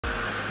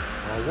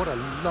Oh, what a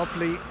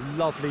lovely,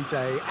 lovely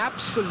day.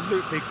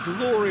 Absolutely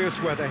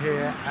glorious weather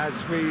here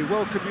as we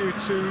welcome you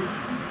to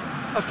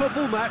a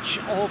football match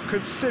of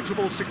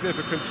considerable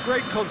significance,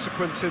 great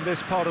consequence in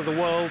this part of the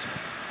world.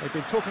 They've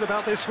been talking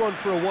about this one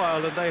for a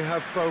while and they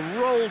have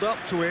rolled up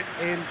to it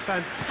in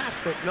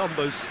fantastic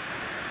numbers.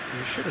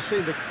 You should have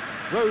seen the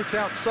roads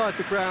outside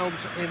the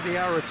ground in the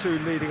hour or two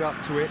leading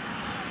up to it.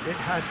 It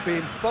has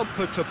been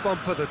bumper to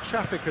bumper, the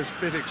traffic has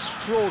been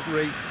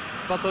extraordinary,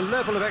 but the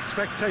level of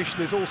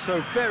expectation is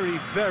also very,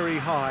 very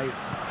high.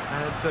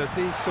 And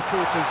these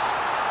supporters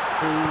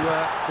who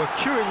were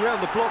queuing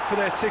around the block for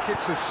their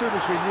tickets as soon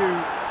as we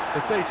knew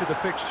the date of the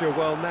fixture,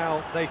 well,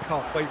 now they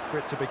can't wait for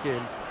it to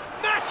begin.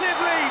 Massive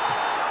leap!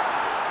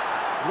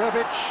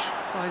 Rebic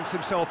finds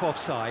himself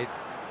offside.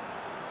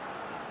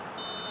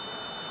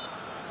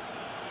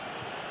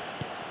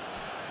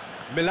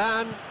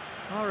 Milan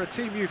are a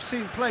team you've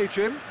seen play,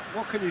 Jim.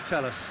 What can you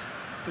tell us?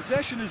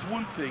 Possession is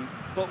one thing,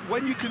 but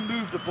when you can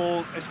move the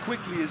ball as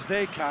quickly as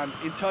they can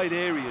in tight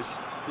areas,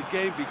 the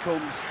game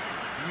becomes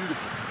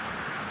beautiful.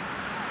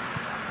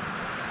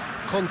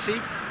 Conti.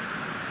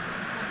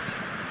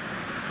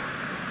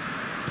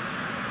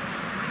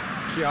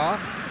 Kjaer.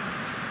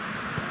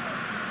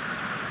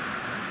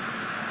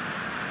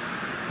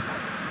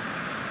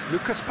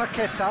 Lucas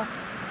Paqueta.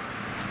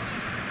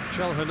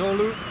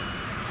 Calhanoglu.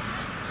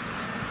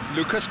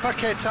 Lucas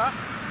Paqueta.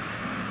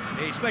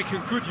 He's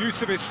making good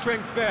use of his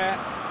strength there,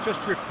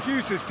 just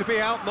refuses to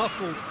be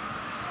out-muscled.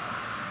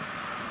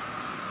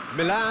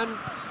 Milan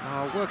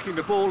are working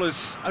the ball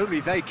as only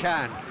they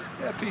can.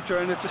 Yeah, Peter,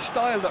 and it's a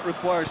style that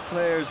requires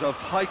players of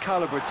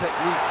high-caliber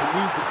technique to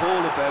move the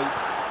ball about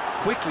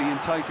quickly in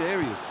tight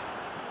areas.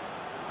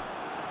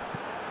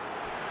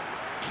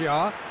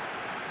 Kjaer.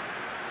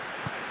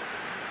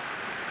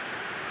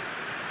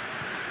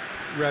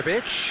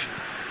 Rebic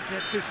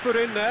gets his foot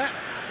in there.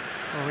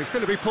 Oh, he's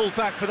going to be pulled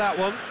back for that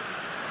one.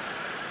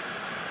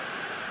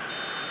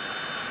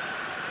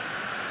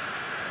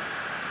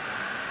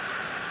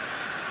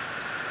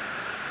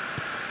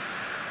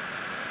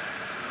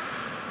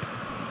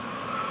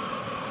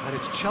 And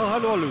it's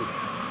Calhanoglu.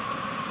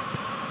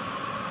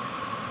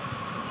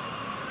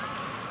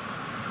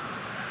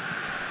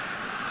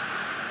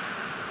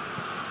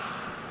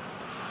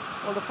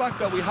 Well, the fact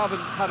that we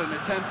haven't had an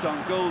attempt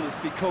on goal is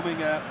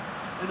becoming an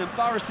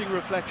embarrassing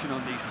reflection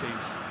on these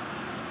teams.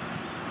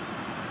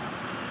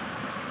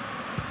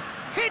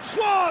 Hits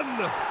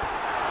one!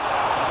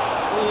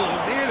 Oh,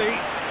 nearly,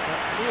 but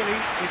nearly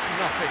is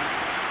nothing.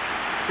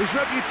 His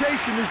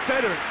reputation is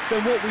better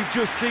than what we've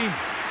just seen.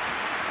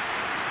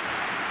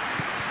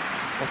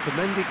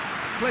 Otamendi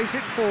plays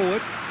it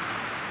forward.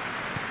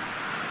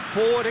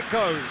 Forward it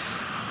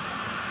goes.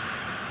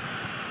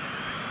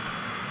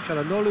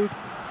 Calhanoglu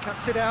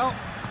cuts it out.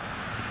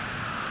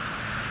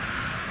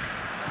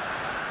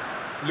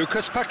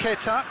 Lucas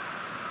Paqueta.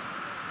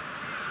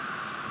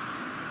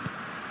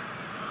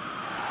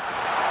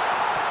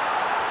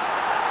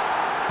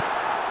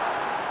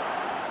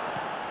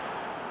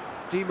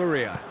 Di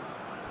Maria.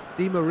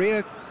 Di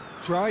Maria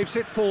drives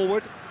it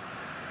forward.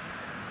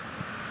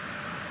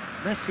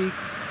 Messi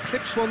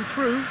clips one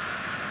through.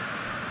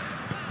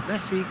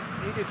 Messi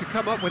needed to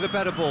come up with a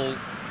better ball.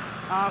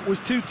 Was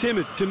too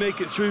timid to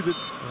make it through the...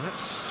 Well,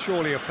 that's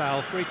surely a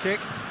foul. Free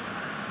kick.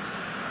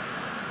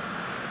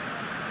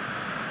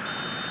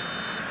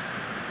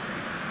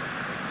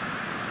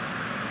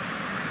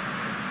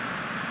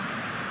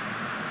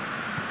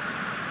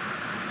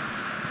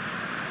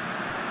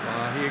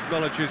 He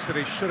acknowledges that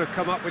he should have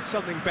come up with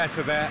something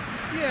better there.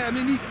 Yeah, I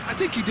mean, I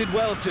think he did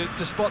well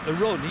to spot the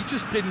run. He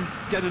just didn't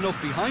get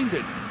enough behind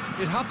it.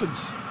 It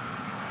happens.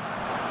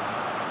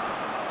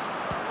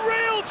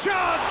 Real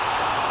chance!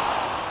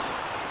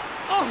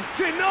 Oh,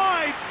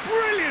 denied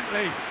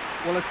brilliantly!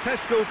 Well, as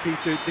tests go,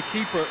 Peter, the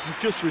keeper has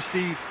just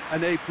received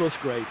an A+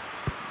 grade.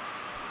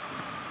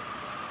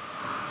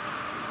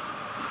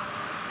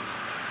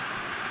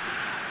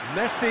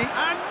 Messi,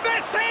 and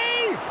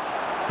Messi!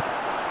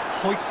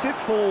 Hoists it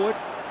forward.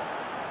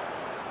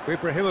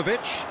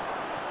 Ibrahimovic.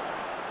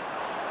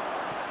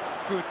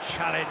 Good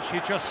challenge, he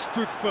just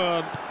stood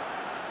firm.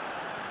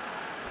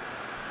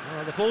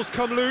 Well, the ball's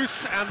come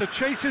loose and the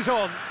chase is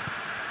on.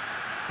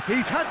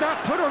 He's had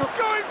that put on,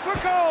 going for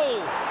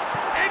goal!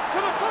 In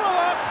for the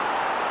follow-up!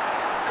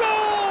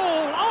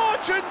 Goal!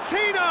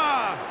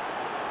 Argentina!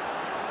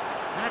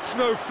 That's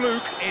no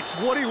fluke, it's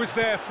what he was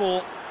there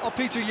for. Oh,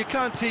 Peter, you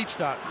can't teach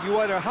that. You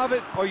either have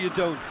it or you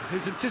don't.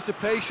 His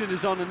anticipation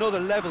is on another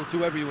level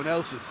to everyone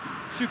else's.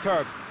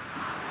 Superb.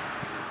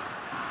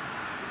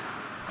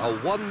 A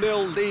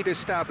 1-0 lead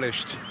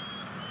established.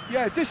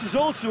 Yeah, this is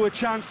also a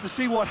chance to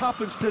see what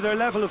happens to their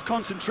level of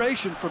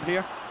concentration from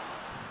here.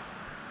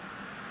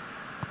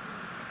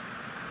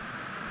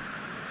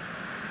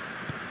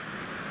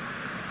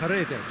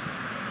 Paredes.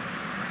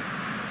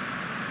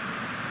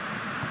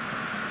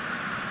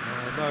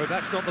 Oh, no,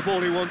 that's not the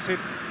ball he wanted.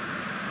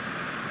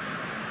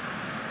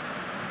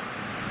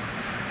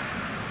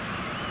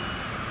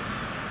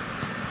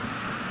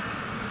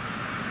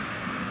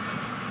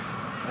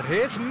 And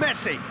here's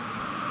Messi.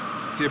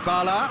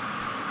 Dybala.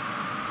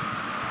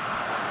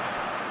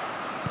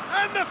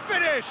 And the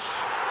finish!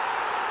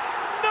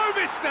 No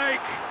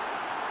mistake!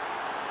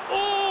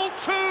 All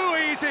too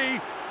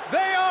easy!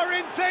 They are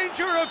in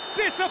danger of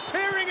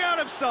disappearing out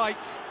of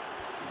sight!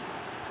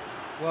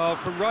 Well,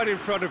 from right in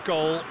front of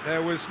goal,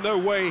 there was no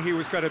way he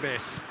was going to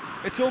miss.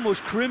 It's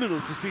almost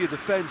criminal to see a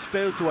defence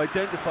fail to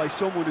identify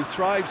someone who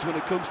thrives when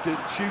it comes to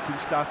shooting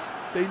stats.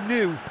 They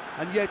knew,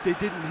 and yet they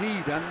didn't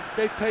heed, and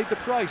they've paid the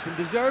price and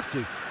deserve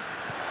to.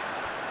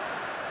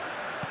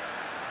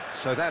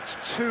 So that's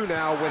 2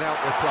 now without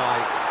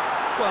reply.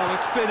 Well,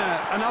 it's been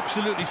an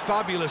absolutely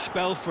fabulous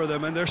spell for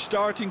them, and they're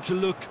starting to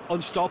look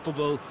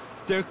unstoppable.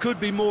 There could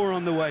be more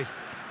on the way.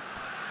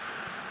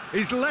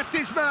 He's left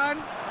his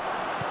man.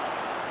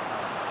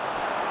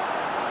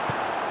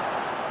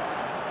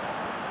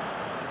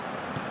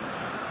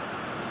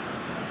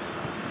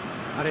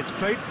 And it's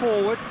played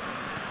forward.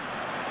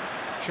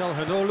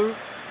 Çalhanoğlu.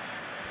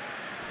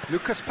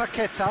 Lucas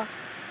Paqueta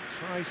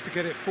tries to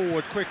get it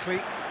forward quickly.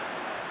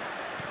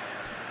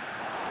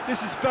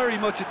 This is very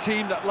much a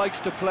team that likes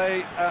to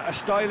play a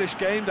stylish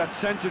game that's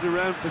centred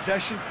around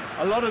possession.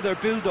 A lot of their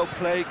build-up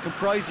play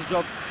comprises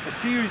of a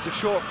series of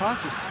short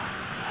passes.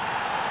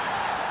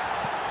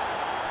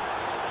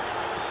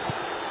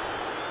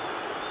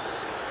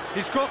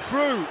 He's got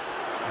through.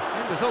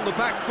 Defender's on the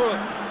back foot.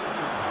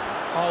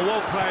 Oh,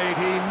 well played.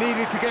 He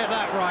needed to get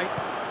that right.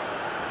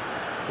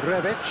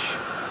 Rebic.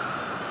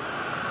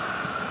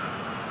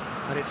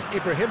 And it's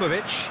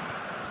Ibrahimovic.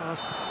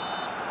 Pass.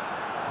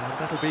 And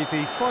that'll be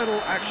the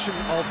final action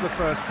of the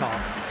first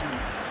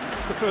half.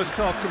 It's the first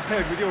half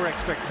compared with your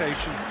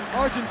expectation.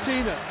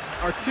 Argentina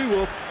are 2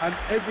 up and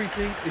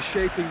everything is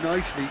shaping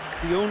nicely.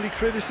 The only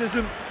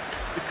criticism,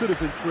 it could have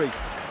been 3.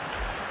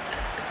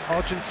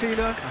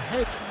 Argentina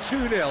ahead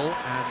 2-0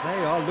 and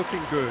they are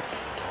looking good.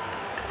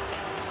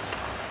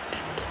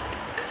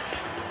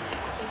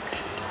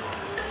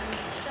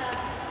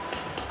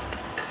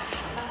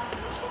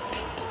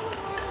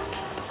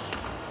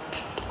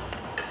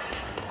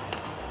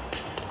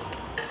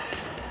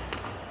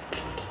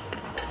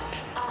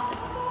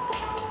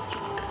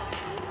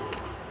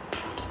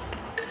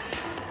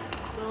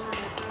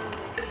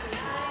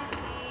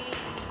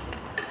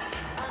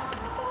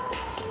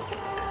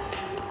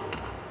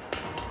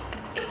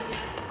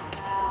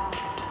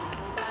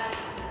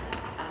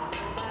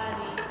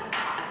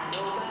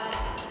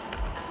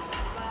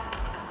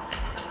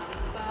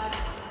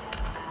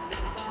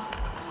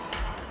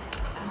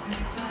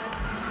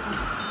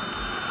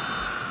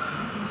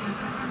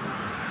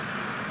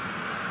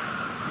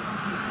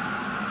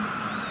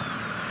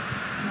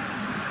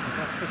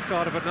 The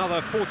start of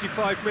another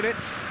 45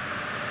 minutes.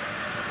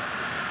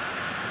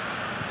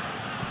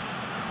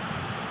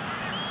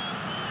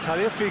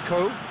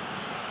 Tagliafico.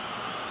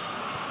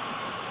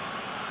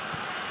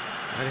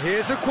 And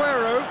here's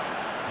Aguero.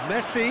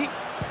 Messi.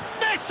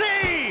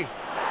 Messi!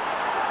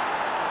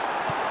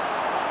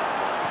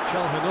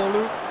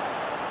 Çalhanoğlu.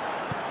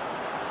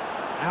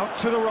 Out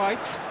to the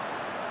right.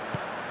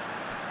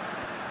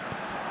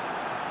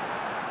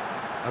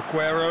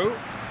 Aguero.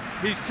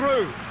 He's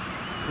through.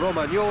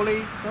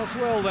 Romagnoli does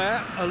well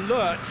there,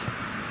 alert.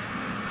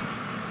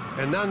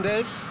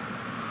 Hernandez.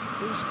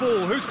 Who's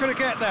ball? Who's going to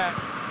get that?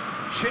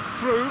 Chip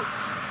through.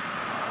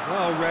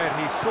 Well read,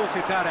 he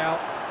sorted that out.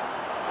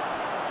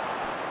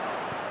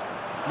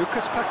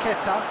 Lucas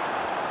Paqueta.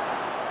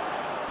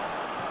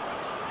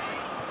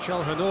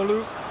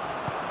 Çalhanoğlu.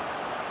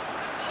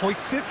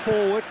 Hoists it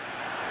forward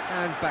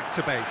and back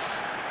to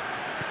base.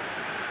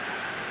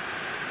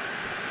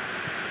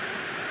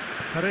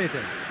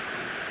 Paredes.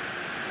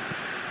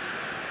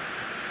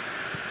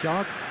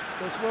 Yard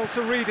does well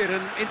to read it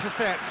and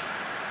intercepts.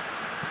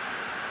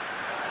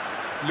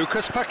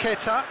 Lucas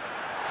Paqueta.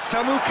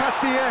 Samu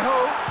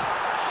Castillejo.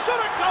 Shot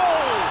at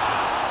goal!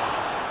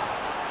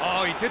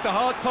 Oh, he did the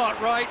hard part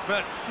right,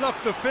 but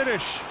fluffed the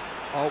finish.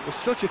 Oh, it was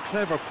such a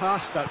clever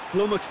pass that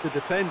flummoxed the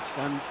defence,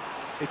 and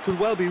it could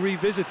well be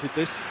revisited,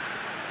 this.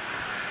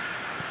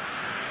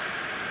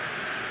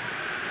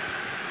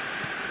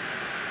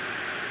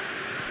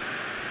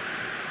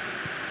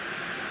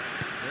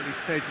 Early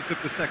stages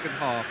of the second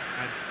half,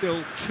 and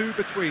still 2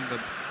 between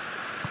them.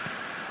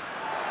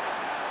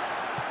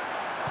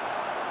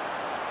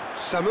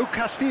 Samu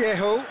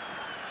Castillejo.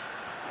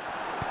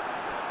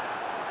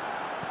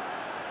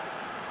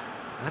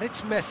 And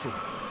it's Messi.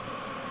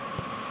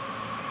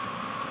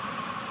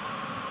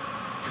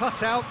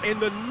 Cut out in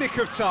the nick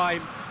of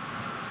time.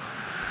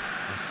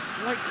 A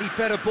slightly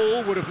better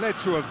ball would have led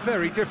to a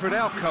very different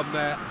outcome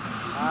there.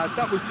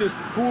 That was just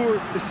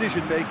poor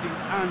decision-making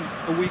and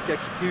a weak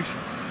execution.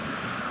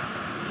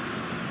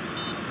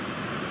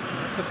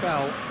 That's a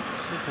foul.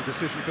 Simple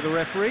decision for the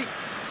referee.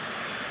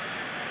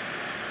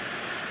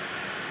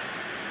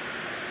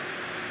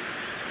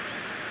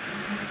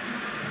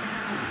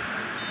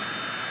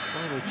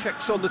 Final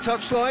checks on the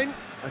touchline.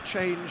 A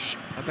change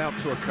about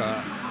to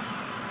occur.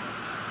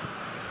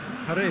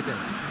 Paredes.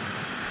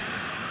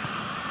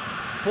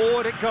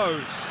 Forward it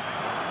goes.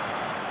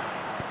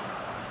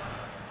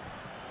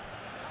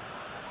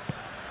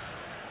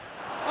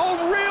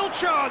 Oh, real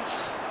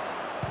chance!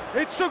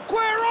 It's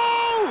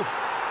Aguero!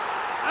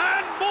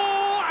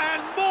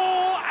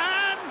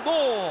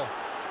 more.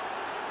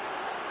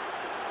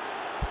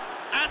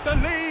 And the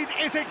lead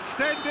is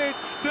extended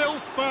still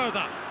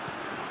further.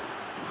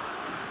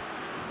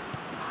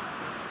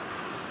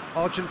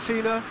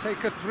 Argentina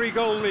take a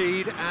 3-goal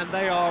lead and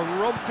they are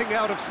romping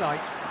out of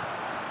sight.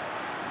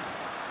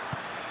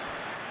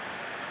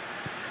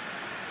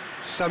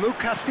 Samu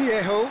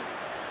Castillejo.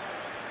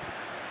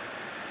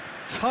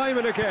 Time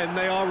and again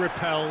they are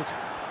repelled.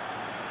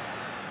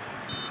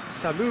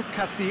 Samu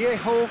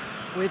Castillejo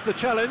with the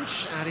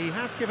challenge, and he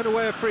has given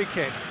away a free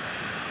kick.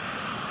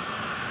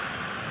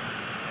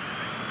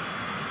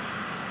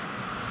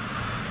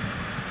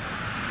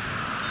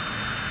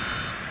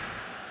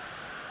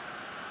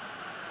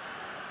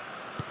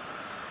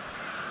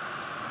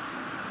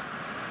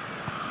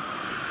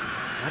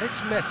 And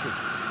it's Messi.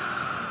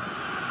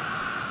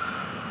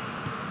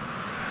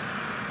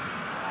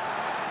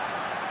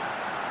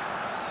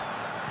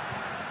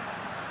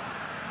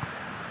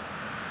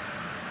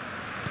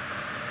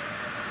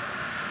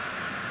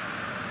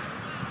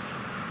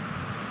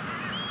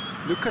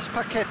 Lucas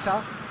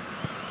Paqueta.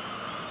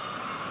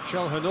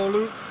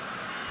 Çalhanoğlu.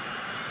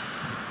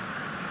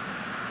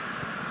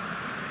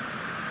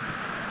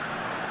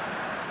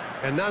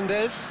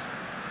 Hernandez.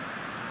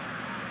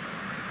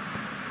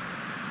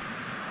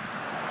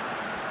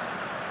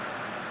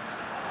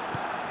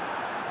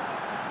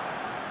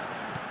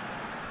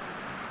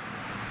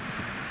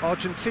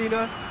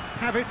 Argentina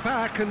have it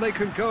back and they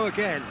can go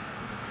again.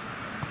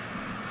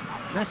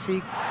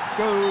 Messi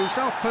goes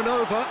up and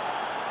over.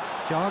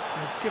 Jog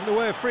has given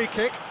away a free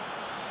kick.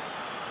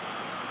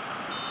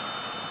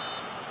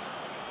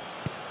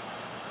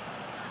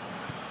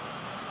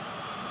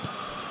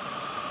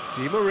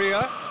 Di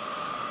Maria.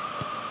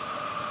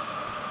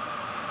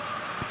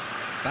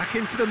 Back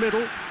into the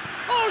middle.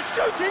 Oh,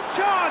 shooting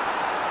chance!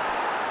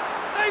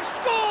 They've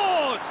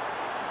scored!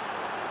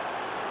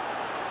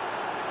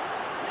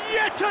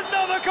 Yet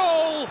another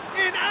goal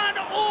in an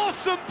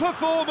awesome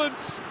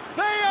performance.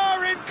 They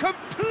are in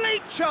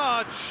complete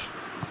charge.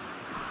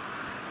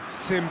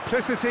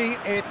 Simplicity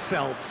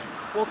itself.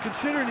 Well,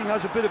 considering he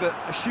has a bit of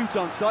a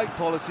shoot-on-sight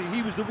policy,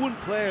 he was the one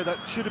player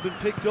that should have been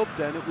picked up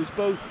then. It was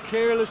both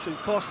careless and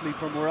costly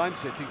from where I'm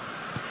sitting.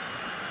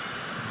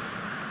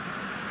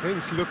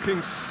 Things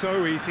looking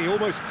so easy,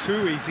 almost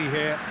too easy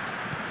here.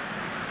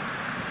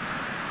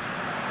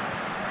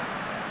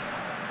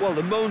 Well,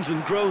 the moans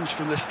and groans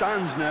from the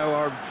stands now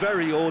are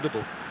very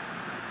audible.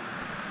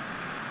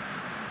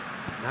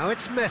 Now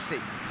it's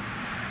Messi.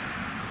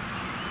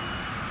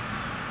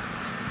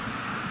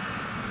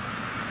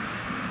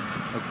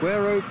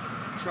 Aguero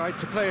tried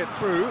to play it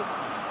through.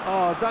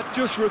 Oh, that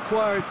just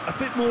required a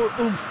bit more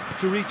oomph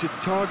to reach its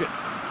target.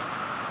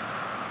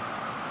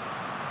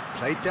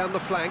 Played down the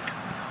flank.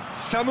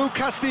 Samu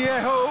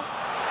Castillejo.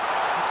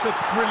 It's a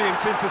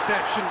brilliant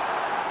interception.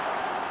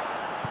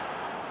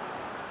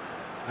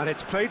 And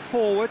it's played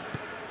forward.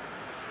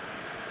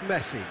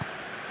 Messi.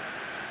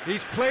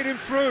 He's played him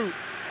through.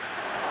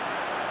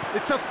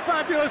 It's a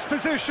fabulous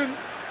position.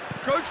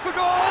 Goes for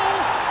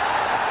goal!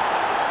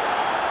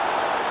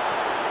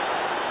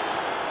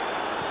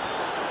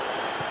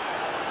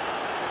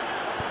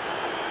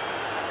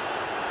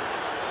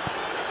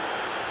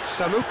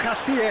 Samu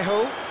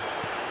Castillejo.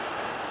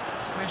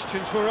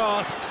 Questions were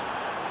asked,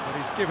 but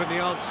he's given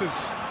the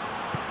answers.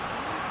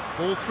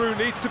 Ball through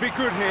needs to be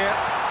good here.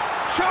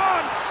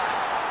 Chance!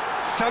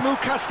 Samu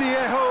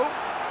Castillejo.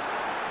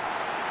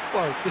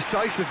 Well,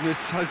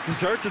 decisiveness has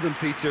deserted them,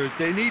 Peter.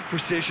 They need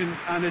precision,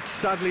 and it's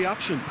sadly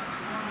absent.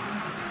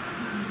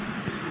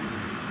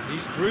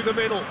 He's through the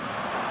middle.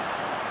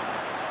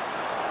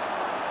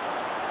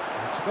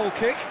 It's a goal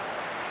kick.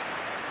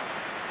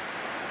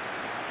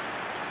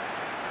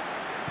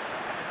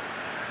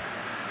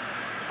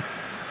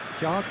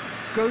 Jog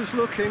goes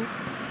looking.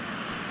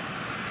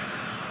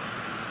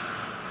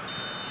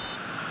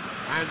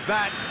 And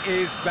that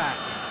is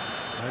that.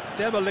 A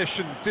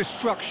demolition,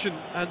 destruction,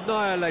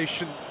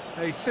 annihilation.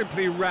 They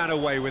simply ran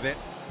away with it.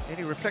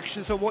 Any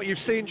reflections on what you've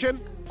seen, Jim?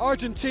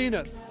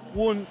 Argentina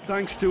won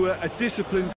thanks to a disciplined